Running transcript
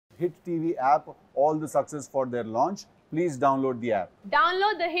Hit TV app all the success for their launch. Please download the app.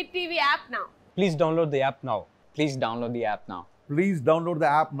 Download the Hit TV app now. Please download the app now. Please download the app now. Please download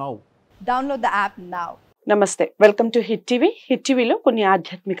the app now. Download the app now. నమస్తే, welcome to hit TV. Hit టీవీలో కొన్ని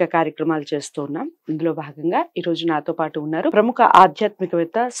ఆధ్యాత్మిక కార్యక్రమాలు చేస్తూ ఉన్నాం. ఇందులో భాగంగా ఈ రోజు నాతో పాటు ఉన్నారు ప్రముఖ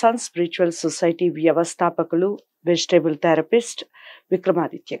ఆధ్యాత్మికవేత్త, సన్ స్పిరిచువల్ సొసైటీ వ్యవస్థాపకులు, వెజిటేబుల్ థెరపిస్ట్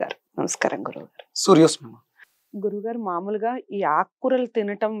విక్రమాదిత్య గారు. నమస్కారం గురువుగారు. సూర్యోస్మ. గురుగారు, మామూలుగా ఈ ఆకుకూరలు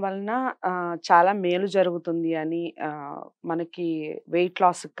తినటం వలన చాలా మేలు జరుగుతుంది అని, మనకి వెయిట్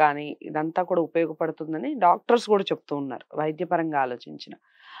లాస్ కానీ ఇదంతా కూడా ఉపయోగపడుతుందని డాక్టర్స్ కూడా చెప్తూ ఉన్నారు, వైద్యపరంగా ఆలోచించిన.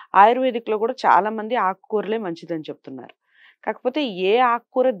 ఆయుర్వేదిక్లో కూడా చాలా మంది ఆకుకూరలే మంచిదని చెప్తున్నారు. కాకపోతే ఏ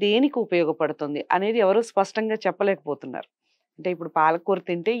ఆకుకూర దేనికి ఉపయోగపడుతుంది అనేది ఎవరు స్పష్టంగా చెప్పలేకపోతున్నారు. అంటే ఇప్పుడు పాలకూర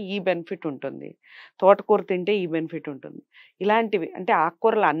తింటే ఈ బెనిఫిట్ ఉంటుంది, తోటకూర తింటే ఈ బెనిఫిట్ ఉంటుంది, ఇలాంటివి. అంటే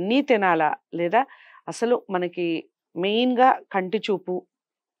ఆకుకూరలు అన్నీ తినాలా, లేదా అసలు మనకి మెయిన్గా కంటి చూపు,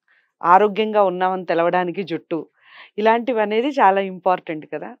 ఆరోగ్యంగా ఉన్నామని తెలవడానికి జుట్టు, ఇలాంటివి అనేది చాలా ఇంపార్టెంట్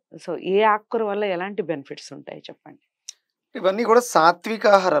కదా. సో ఏ ఆకుకూర వల్ల ఎలాంటి బెనిఫిట్స్ ఉంటాయి చెప్పండి. ఇవన్నీ కూడా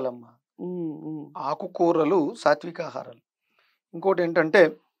సాత్వికాహారాలమ్మా. ఆకుకూరలు సాత్వికాహారాలు. ఇంకోటి ఏంటంటే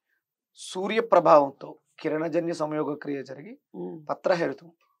సూర్య ప్రభావంతో కిరణజన్య సంయోగ క్రియ జరిగి పత్రహరితం,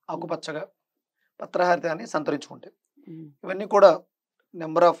 ఆకుపచ్చగా పత్రహరితాన్ని సంతరించుకుంటాయి. ఇవన్నీ కూడా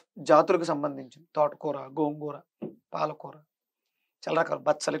నెంబర్ ఆఫ్ జాతులకు సంబంధించి తోటకూర, గోంగూర, పాలకూర, చాలా రకాల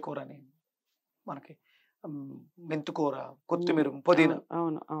బచ్చలి కూర అని, మనకి మెంతుకూర, కొత్తిమీర, పుదీనా,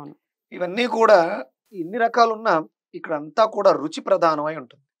 ఇవన్నీ కూడా ఎన్ని రకాలు ఉన్నా ఇక్కడ అంతా కూడా రుచి ప్రధానమై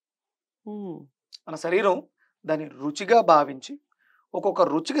ఉంటుంది. మన శరీరం దాన్ని రుచిగా భావించి ఒక్కొక్క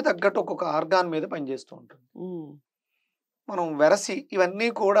రుచికి తగ్గట్టు ఒక్కొక్క ఆర్గాన్ మీద పనిచేస్తూ ఉంటుంది. మనం వెరసి ఇవన్నీ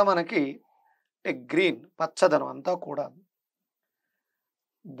కూడా మనకి గ్రీన్, పచ్చదనం అంతా కూడా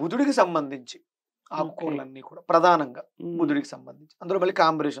బుధుడికి సంబంధించి ఆకుకూరలన్నీ కూడా ప్రధానంగా బుధుడికి సంబంధించి. అందులో మళ్ళీ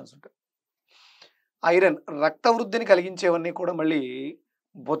కాంబినేషన్స్ ఉంటాయి. ఐరన్, రక్త వృద్ధిని కలిగించేవన్నీ కూడా మళ్ళీ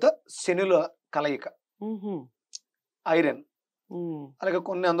బుధ శనుల కలయిక. ఐరన్, అలాగే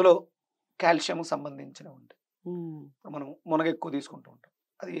కొన్ని అందులో కాల్షియం సంబంధించినవి ఉంటాయి. మనం మునగ ఎక్కువ తీసుకుంటూ ఉంటాం,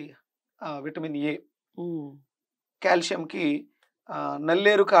 అది విటమిన్ ఏ. కాల్షియంకి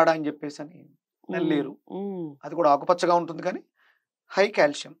నల్లేరు కాడ అని చెప్పేసి అని, నల్లేరు అది కూడా ఆకుపచ్చగా ఉంటుంది కానీ హై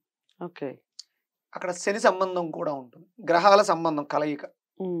కాల్షియం. ఓకే. అక్కడ శని సంబంధం కూడా ఉంటుంది, గ్రహాల సంబంధం కలయిక.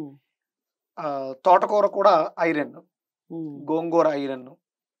 తోటకూర కూడా ఐరన్, గోంగూర ఐరన్.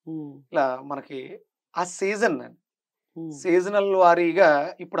 ఇలా మనకి ఆ సీజన్, సీజనల్ వారీగా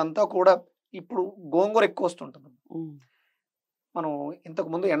ఇప్పుడంతా కూడా ఇప్పుడు గోంగూర ఎక్కువ వస్తుంటుంది. మనం ఇంతకు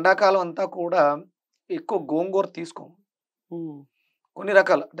ముందు ఎండాకాలం అంతా కూడా ఎక్కువ గోంగూర తీసుకోము. కొన్ని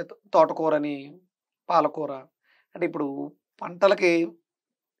రకాల అంటే తోటకూరని, పాలకూర, అంటే ఇప్పుడు పంటలకి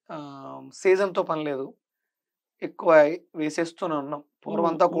సీజన్తో పని లేదు, ఎక్కువ వేసేస్తూనే ఉన్నాం.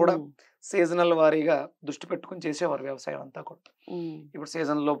 పూర్వంతా కూడా సీజనల్ వారీగా దృష్టి పెట్టుకుని చేసేవారు వ్యవసాయం అంతా కూడా. ఇప్పుడు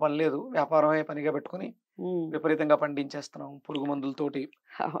సీజన్ లో పని లేదు, వ్యాపారమే పనిగా పెట్టుకుని విపరీతంగా పండించేస్తున్నాం పురుగు మందులతోటి.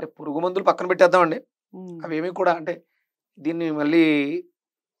 అంటే పురుగు మందులు పక్కన పెట్టేద్దామండి, అవేమీ కూడా అంటే దీన్ని మళ్ళీ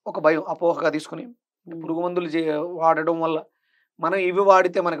ఒక భయం, అపోహగా తీసుకుని పురుగు మందులు వాడడం వల్ల మనం ఇవి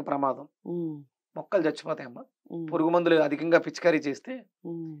వాడితే మనకి ప్రమాదం, మొక్కలు చచ్చిపోతాయమ్మా. పురుగు మందులు అధికంగా పిచికారీ చేస్తే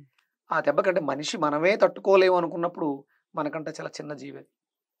ఆ దెబ్బకంటే మనిషి మనమే తట్టుకోలేము అనుకున్నప్పుడు మనకంటే చాలా చిన్న జీవి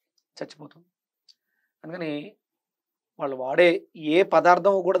చచ్చిపోతుంది. అందుకని వాళ్ళు వాడే ఏ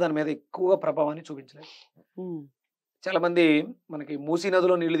పదార్థం కూడా దాని మీద ఎక్కువగా ప్రభావాన్ని చూపించలేదు. చాలా మంది మనకి మూసీ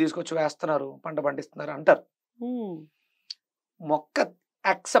నదిలో నీళ్లు తీసుకొచ్చి వేస్తున్నారు, పంట పండిస్తున్నారు అంటారు. మొక్క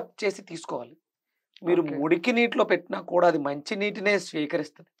యాక్సెప్ట్ చేసి తీసుకోవాలి. మీరు మురికి నీటిలో పెట్టినా కూడా అది మంచి నీటినే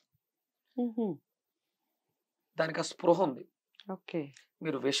స్వీకరిస్తుంది, దానికి ఆ స్పృహ ఉంది.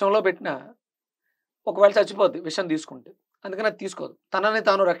 మీరు విషంలో పెట్టినా ఒకవేళ చచ్చిపోద్ది విషం తీసుకుంటే, అందుకని అది తీసుకోదు. తనని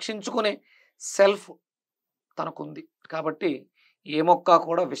తాను రక్షించుకునే సెల్ఫ్ తనకుంది కాబట్టి ఏ మొక్క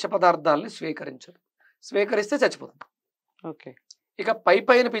కూడా విష పదార్థాలని స్వీకరించదు, స్వీకరిస్తే చచ్చిపోతుంది. ఓకే. ఇక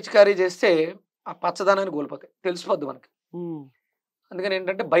పైన పిచికారీ చేస్తే ఆ పచ్చదనాన్ని కోల్పోతాయి, తెలిసిపోద్ది మనకి. అందుకని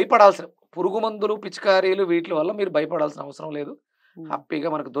ఏంటంటే భయపడాల్సిన పురుగు మందులు, పిచికారీలు వీటి వల్ల మీరు భయపడాల్సిన అవసరం లేదు. హ్యాపీగా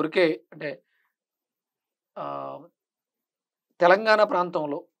మనకు దొరికే, అంటే తెలంగాణ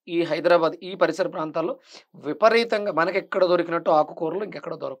ప్రాంతంలో, ఈ హైదరాబాద్ ఈ పరిసర ప్రాంతాల్లో విపరీతంగా మనకి ఎక్కడ దొరికినట్టు ఆకుకూరలు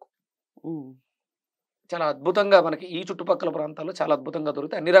ఇంకెక్కడ దొరకవు. చాలా అద్భుతంగా మనకి ఈ చుట్టుపక్కల ప్రాంతాల్లో చాలా అద్భుతంగా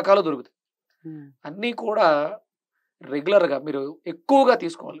దొరుకుతాయి, అన్ని రకాలు దొరుకుతాయి. అన్నీ కూడా రెగ్యులర్గా మీరు ఎక్కువగా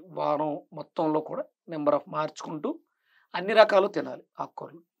తీసుకోవాలి. వారం మొత్తంలో కూడా నెంబర్ ఆఫ్ మార్చుకుంటూ అన్ని రకాలు తినాలి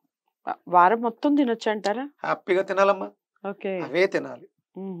ఆకుకూరలు. వారం మొత్తం తినొచ్చు అంటారా? హ్యాపీగా తినాలమ్మా, ఓకే, అవే తినాలి.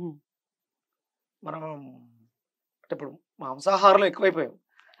 మనం అంటే ఇప్పుడు మాంసాహారాలు ఎక్కువైపోయాం.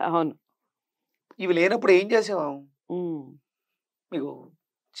 అవును. ఇవి లేనప్పుడు ఏం చేసాము? మీకు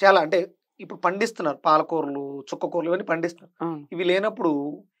చాలా అంటే ఇప్పుడు పండిస్తున్నారు పాలకూరలు, చుక్కకూరలు ఇవన్నీ పండిస్తున్నారు. అవును. ఇవి లేనప్పుడు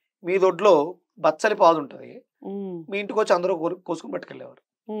మీ దొడ్లో బచ్చలి పాదు ఉంటది. ఉమ్, మీ ఇంటికి వచ్చి అందరూ కోసుకొని పట్టుకెళ్ళేవారు.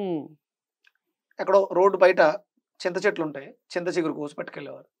 ఉమ్, ఎక్కడో రోడ్డు బయట చింత చెట్లు ఉంటాయి, చింత చిగురు కోసి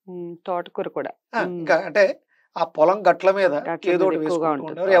పట్టుకెళ్ళేవారు. తోటకూర కూడా ఇంకా అంటే ఆ పొలం గట్ల మీద గట్ల ఏదో మీద ఒకటి ఎక్కువగా వేసుకుంటూ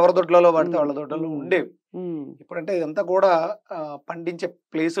ఉంటుంది ఉండేవారు. ఎవరి తోటకూర. దొడ్లలో పడితే ఉమ్, వాళ్ళ దొడ్లలో ఉమ్, ఉండేవి. ఉమ్, ఇప్పుడంటే ఇదంతా కూడా పండించే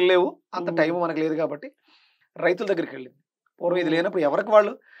ప్లేసులు లేవు, అంత ఉమ్, టైం మనకు లేదు కాబట్టి రైతుల దగ్గరికి వెళ్ళింది. పూర్వం ఇది ఉమ్, లేనప్పుడు ఎవరికి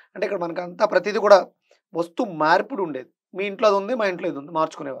వాళ్ళు అంటే ఇక్కడ మనకు అంతా ప్రతిదీ కూడా వస్తు మార్పిడి ఉండేది. మీ ఇంట్లో అది ఉంది, మా ఇంట్లో ఇది ఉంది,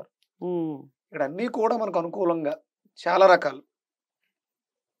 మార్చుకునేవారు. ఉమ్, ఇక్కడ అన్నీ కూడా మనకు అనుకూలంగా చాలా రకాలు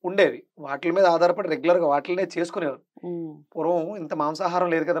ఉండేవి. వాటి మీద ఆధారపడి రెగ్యులర్గా వాటినే చేసుకునేవారు. ఉమ్, పూర్వం ఇంత మాంసాహారం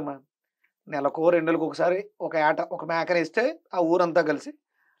లేదు కదమ్మా. నెలకో 2 నెలలకు ఒకసారి ఒక ఏట ఒక మేకనేస్తే ఆ ఊరంతా కలిసి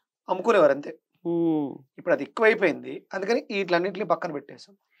అమ్ముకునేవారు అంతే. ఉమ్, ఇప్పుడు అది ఎక్కువైపోయింది. అందుకని వీటిలన్నింటినీ పక్కన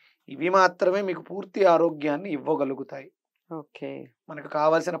పెట్టేసాం. ఇవి మాత్రమే మీకు పూర్తి ఆరోగ్యాన్ని ఇవ్వగలుగుతాయి. ఓకే. మనకు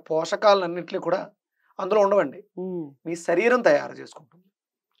కావాల్సిన పోషకాలన్నింటినీ కూడా అందులో ఉండవండి. ఉమ్, మీ శరీరం తయారు చేసుకుంటుంది.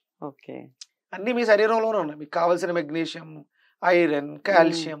 ఓకే. అన్నీ మీ శరీరంలోనే ఉన్నాయి. మీకు కావాల్సిన మెగ్నీషియం, ఐరన్,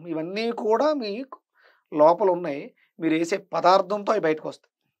 కాల్షియం ఇవన్నీ కూడా మీకు లోపల ఉన్నాయి. మీరు వేసే పదార్థంతో అవి బయటకు వస్తాయి.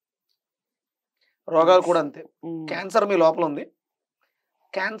 రోగాలు కూడా అంతే. ఉమ్, క్యాన్సర్ మీ లోపల ఉంది.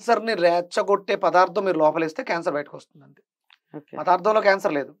 క్యాన్సర్ని రెచ్చగొట్టే పదార్థం మీరు లోపలేస్తే క్యాన్సర్ బయటకు వస్తుంది అంతే. ఓకే. పదార్థంలో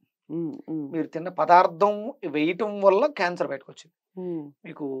క్యాన్సర్ లేదు. ఉమ్, ఉమ్, మీరు తిన్న పదార్థం వేయటం వల్ల క్యాన్సర్ బయటకు వచ్చింది. ఉమ్,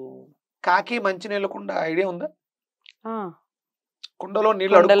 మీకు కాకి మంచినీళ్ళ కుండ ఐడియా ఉందా? ఆ, కుండలో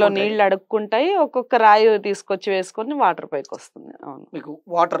నీళ్ళు కుండలో అడుక్కుంటాయి. నీళ్లు అడుక్కుంటాయి, ఒక్కొక్క రాయి తీసుకొచ్చి వేసుకొని వాటర్ పైకి వస్తుంది. అవును. మీకు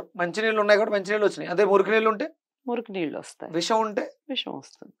వాటర్ మంచినీళ్ళు ఉన్నాయి కాబట్టి మంచినీళ్ళు వచ్చినాయి. అదే మురికి నీళ్ళు ఉంటే, మురికి నీళ్ళు వస్తాయి, విషం ఉంటే విషం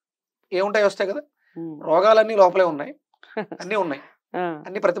వస్తుంది. ఏముంటాయి? వస్తాయి కదా. ఉమ్, రోగాలన్నీ లోపలే ఉన్నాయి. అన్నీ ఉన్నాయి. ఆ,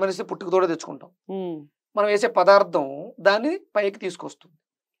 అన్ని ప్రతి మనిషి పుట్టుకతోడే తెచ్చుకుంటాం. ఉమ్, మనం వేసే పదార్థం దాన్ని పైకి తీసుకొస్తుంది.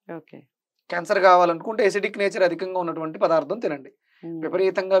 ఓకే. క్యాన్సర్ కావాలనుకుంటే ఎసిడిక్ నేచర్ అధికంగా ఉన్నటువంటి పదార్థం తినండి. ఉమ్,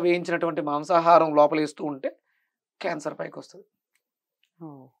 విపరీతంగా వేయించినటువంటి మాంసాహారం లోపల వేస్తూ ఉంటే క్యాన్సర్ పైకి వస్తుంది. ఓ,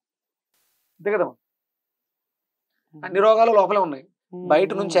 అంతే కదా. అన్ని రోగాలు లోపలే ఉన్నాయి. ఉమ్,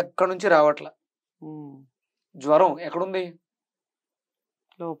 బయట నుంచి ఉమ్, ఎక్కడి నుంచి రావట్లా. ఉమ్, జ్వరం ఎక్కడుంది?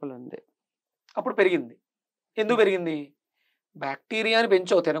 లోపల ఉంది. అప్పుడు పెరిగింది. ఎందుకు పెరిగింది? బ్యాక్టీరియాని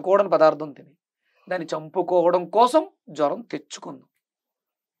పెంచావు తినకూడని పదార్థం తిని. దాన్ని చంపుకోవడం కోసం జ్వరం తెచ్చుకుందాం.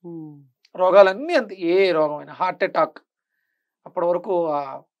 ఉమ్, రోగాలన్నీ అంతే. ఏ రోగమైనా హార్ట్ అటాక్ అప్పటి వరకు ఆ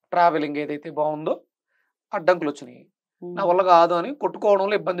ట్రావెలింగ్ ఏదైతే బాగుందో అడ్డంకులు వచ్చినాయి. నా వల్ల కాదు అని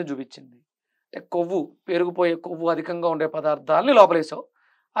కొట్టుకోవడంలో ఇబ్బంది చూపించింది. అంటే కొవ్వు పెరిగిపోయే కొవ్వు అధికంగా ఉండే పదార్థాలని లోపలేసావు,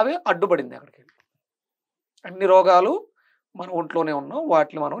 అవి అడ్డుపడింది అక్కడికి వెళ్ళి. అన్ని రోగాలు మన ఒంట్లోనే ఉన్నాం,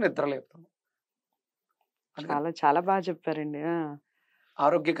 వాటిని మనం నిద్రలేపుతున్నాం. చాలా చాలా బాగా చెప్పారండి. ఆ,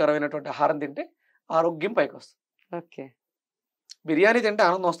 ఆరోగ్యకరమైనటువంటి ఆహారం తింటే ఆరోగ్యం పైకి వస్తుంది. ఓకే. బిర్యానీ తింటే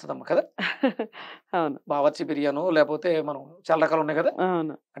ఆనందం వస్తుందమ్మా కదా. అవును, బావర్చి బిర్యానో లేకపోతే మనం చాలా రకాలు ఉన్నాయి కదా.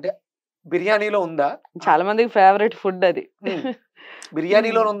 అవును. అంటే బిర్యానీలో ఉందా? చాలా మందికి ఫేవరెట్ ఫుడ్ అది.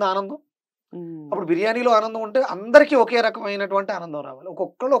 బిర్యానీలో ఉందా ఆనందం? ఉమ్, అప్పుడు బిర్యానీలో ఆనందం ఉంటే అందరికీ ఒకే రకమైనటువంటి ఆనందం రావాలి.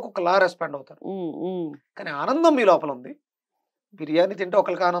 ఒక్కొక్కళ్ళు ఒక్కొక్కలా రెస్పాండ్ అవుతారు. ఉమ్, ఉమ్, కానీ ఆనందం మీ లోపల ఉంది. బిర్యానీ తింటే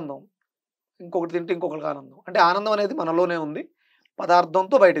ఒకరికి ఆనందం, ఇంకొకటి తింటే ఇంకొకరికి ఆనందం. అంటే ఆనందం అనేది మనలోనే ఉంది,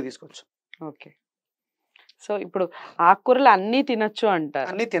 పదార్థంతో బయట తీసుకోవచ్చు. ఓకే. సో ఇప్పుడు ఆకుకూరలు అన్నీ తినొచ్చు అంటారు.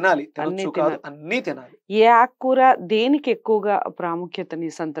 అన్ని తినాలి, అన్నీ తినొచ్చు కాదు, తినాలి. అన్నీ తినాలి. ఏ ఆకుకూర దేనికి ఎక్కువగా ప్రాముఖ్యతని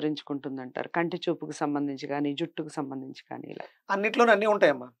సంతరించుకుంటుంది అంటారు? కంటి చూపుకు సంబంధించి కానీ, జుట్టుకు సంబంధించి కానీ ఇలా? అన్నిట్లోనే అన్నీ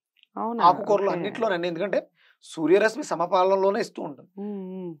ఉంటాయమ్మా. అవునా? ఆకుకూరలు ఓకే. అన్నిట్లోనే అన్ని. ఎందుకంటే సూర్యరశ్మి సమపాలనలోనే ఇస్తూ ఉంటుంది. ఉమ్,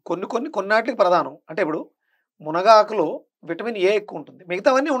 ఉమ్, కొన్నాటికి ప్రధానం. అంటే ఇప్పుడు మునగాకులో విటమిన్ ఏ ఎక్కువ ఉంటుంది,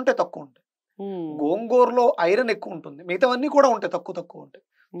 మిగతావన్నీ ఉంటాయి తక్కువ ఉంటాయి. ఉమ్, గోంగూరలో ఐరన్ ఎక్కువ ఉంటుంది, మిగతావన్నీ కూడా ఉంటాయి తక్కువ ఉంటాయి.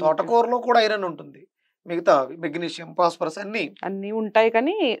 ఓకే. తోటకూరలో కూడా ఐరన్ ఉంటుంది, మిగతా మెగ్నీషియం, ఫాస్ఫరస్ అన్ని అన్నీ ఉంటాయి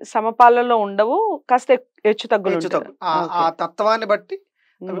కానీ సమపాలలో ఉండవు, కాస్త హెచ్చు తగ్గులు హెచ్చు ఉంటాయి. తగ్గు. ఆ తత్వాన్ని బట్టి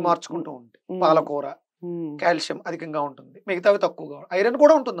అవి ఉమ్, మార్చుకుంటూ ఉంటాయి. ఉమ్, పాలకూర ఉమ్, కాల్షియం అధికంగా ఉంటుంది, మిగతావి తక్కువగా. ఐరన్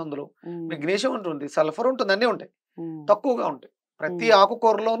కూడా ఉంటుంది అందులో, ఉమ్, మెగ్నీషియం ఉంటుంది, సల్ఫర్ ఉంటుంది, అన్నీ ఉంటాయి, ఉమ్, తక్కువగా ఉంటాయి. ప్రతి ఉమ్,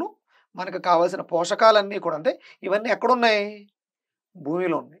 ఆకుకూరలోనూ మనకు కావాల్సిన పోషకాలన్నీ కూడా అంటే ఇవన్నీ ఎక్కడున్నాయి?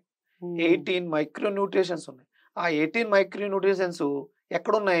 భూమిలో ఉన్నాయి. ఉమ్, 18 మైక్రోన్యూట్రిషన్స్ ఉన్నాయి. ఆ 18 మైక్రోన్యూట్రిషన్స్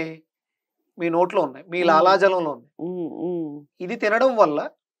ఎక్కడున్నాయి? మీ నోట్లో ఉన్నాయి, మీ ఉమ్, లాలాజలంలో ఉన్నాయి. ఉమ్, ఉమ్, ఇది తినడం వల్ల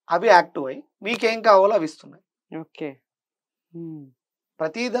అవి యాక్టివ్ అయ్యి మీకేం కావాలో అవి ఇస్తున్నాయి. ఓకే. ఉమ్,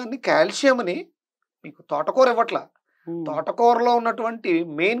 ప్రతిదాన్ని కాల్షియంని మీకు తోటకూర ఇవ్వట్లా. ఉమ్, తోటకూరలో ఉన్నటువంటి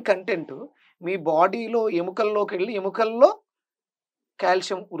మెయిన్ కంటెంట్ మీ బాడీలో ఎముకల్లోకి వెళ్ళి ఎముకల్లో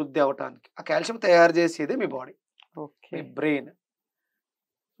కాల్షియం వృద్ధి అవ్వటానికి, ఆ కాల్షియం తయారు చేసేదే మీ బాడీ, ఓకే. మీ బ్రెయిన్.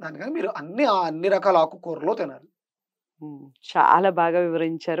 దానికని మీరు అన్ని రకాల ఆకుకూరలో తినాలి. ఉమ్, చాలా బాగా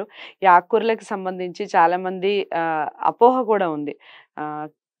వివరించారు. ఈ ఆకుకూరలకు సంబంధించి చాలా మంది అపోహ కూడా ఉంది. ఆ,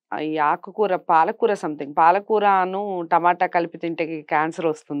 ఈ ఆకుకూర పాలకూర సంథింగ్ పాలకూరను టమాటా కలిపి తింటే క్యాన్సర్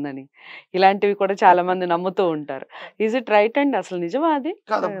వస్తుందని ఇలాంటివి కూడా చాలా మంది నమ్ముతూ ఉంటారు. ఈజ్ ఇట్ రైట్ అండి? అసలు నిజమా అది?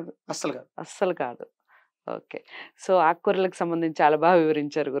 కాదమ్మా, అస్సలు కాదు. అస్సలు కాదు. ఓకే. సో ఆకుకూరలకు సంబంధించి చాలా బాగా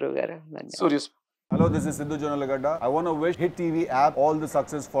వివరించారు గురువు గారు. ధన్యవాదాలు. Surya's Hello, this is Sidhu Jonalagada. I want to wish Hit TV app all the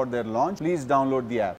success for their launch. Please download the app.